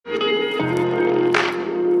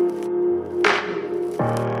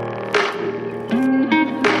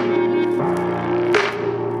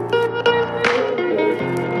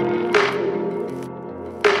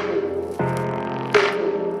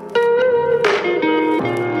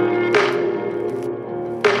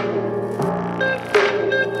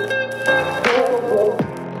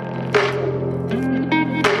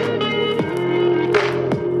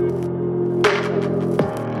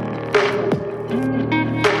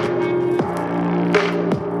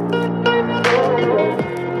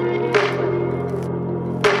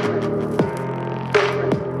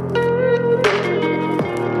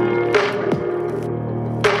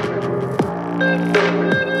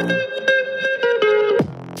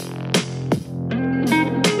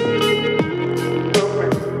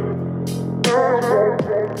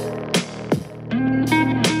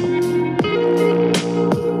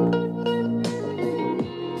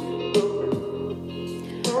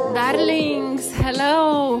Darlings,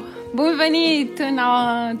 hello! Bun venit în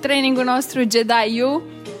trainingul nostru Jedi You.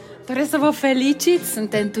 Doresc să vă felicit,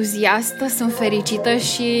 sunt entuziastă, sunt fericită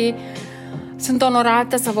și sunt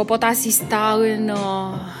onorată să vă pot asista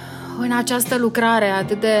în această lucrare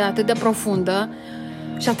atât de profundă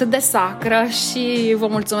și atât de sacră și vă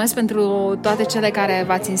mulțumesc pentru toate cele care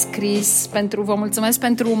v-ați înscris, vă mulțumesc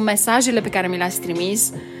pentru mesajele pe care mi le-ați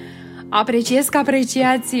trimis. Apreciez că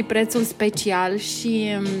apreciați prețul special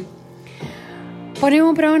și pornim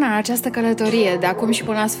împreună această călătorie de acum și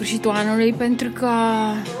până la sfârșitul anului, pentru că,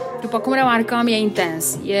 după cum remarcăm, e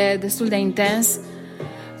intens, e destul de intens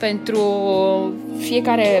pentru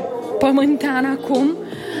fiecare pământean acum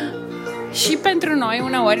și pentru noi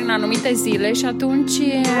uneori în anumite zile și atunci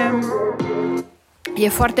e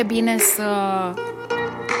foarte bine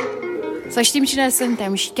să știm cine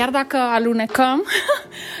suntem și chiar dacă alunecăm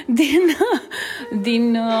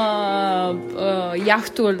din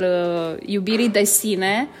iahtul iubirii de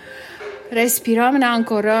sine, respirăm, ne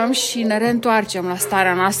ancorăm și ne reîntoarcem la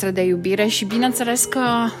starea noastră de iubire și bineînțeles că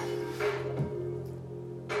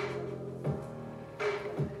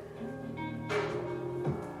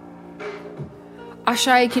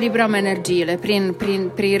așa echilibrăm energiile,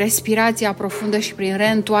 prin respirația profundă și prin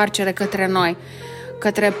reîntoarcere către noi,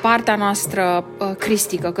 către partea noastră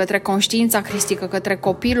cristică, către conștiința cristică, către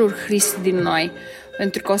copilul Hrist din noi,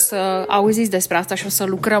 pentru că o să auziți despre asta și o să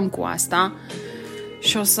lucrăm cu asta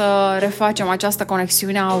și o să refacem această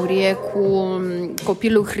conexiune aurie cu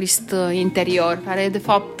copilul Hrist interior, care e de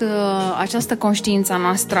fapt această conștiință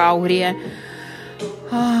noastră aurie,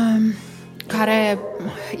 care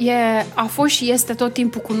a fost și este tot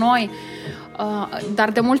timpul cu noi,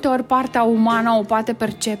 dar de multe ori partea umană o poate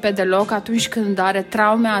percepe deloc atunci când are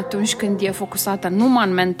traume, atunci când e focusată numai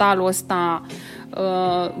în mentalul ăsta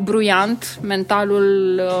bruiant,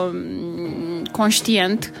 mentalul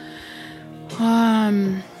conștient.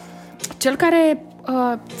 Cel care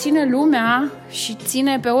ține lumea și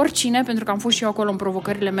ține pe oricine, pentru că am fost și eu acolo în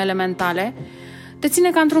provocările mele mentale, te ține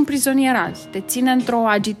ca într-un prizonierat, te ține într-o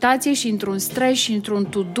agitație și într-un stres și într-un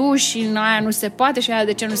to-do și în aia nu se poate și aia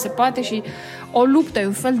de ce nu se poate și o luptă,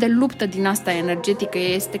 un fel de luptă din asta energetică.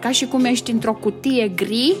 Este ca și cum ești într-o cutie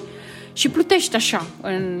gri și plutești așa,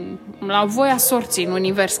 la voia sorții în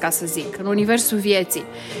univers, ca să zic, în universul vieții.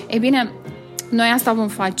 Ei bine, noi asta vom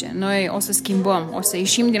face, noi o să schimbăm, o să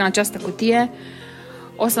ieșim din această cutie,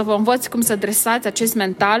 o să vă învăț cum să dresați acest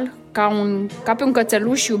mental ca pe un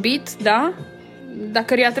cățeluș iubit, da? Dacă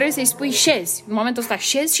căruia trebuie să-i spui șezi. În momentul ăsta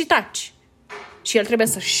șezi și taci. Și el trebuie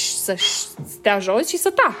să stea jos și să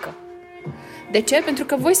tacă. De ce? Pentru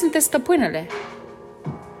că voi sunteți stăpânele.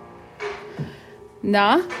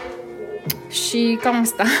 Da? Și cam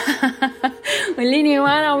asta. În linie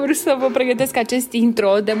mare am vrut să vă pregătesc acest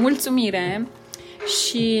intro de mulțumire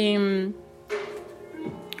și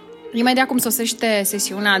imediat cum sosește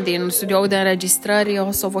sesiunea din studioul de înregistrări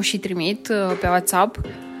o să vă și trimit pe WhatsApp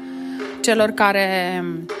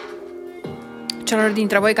celor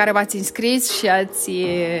dintre voi care v-ați înscris și ați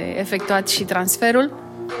efectuat și transferul.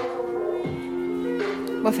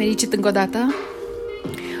 Vă felicit încă o dată.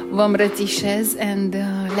 Vă îmbrățișez and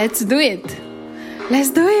let's do it!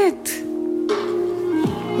 Let's do it!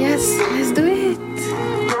 Yes, let's do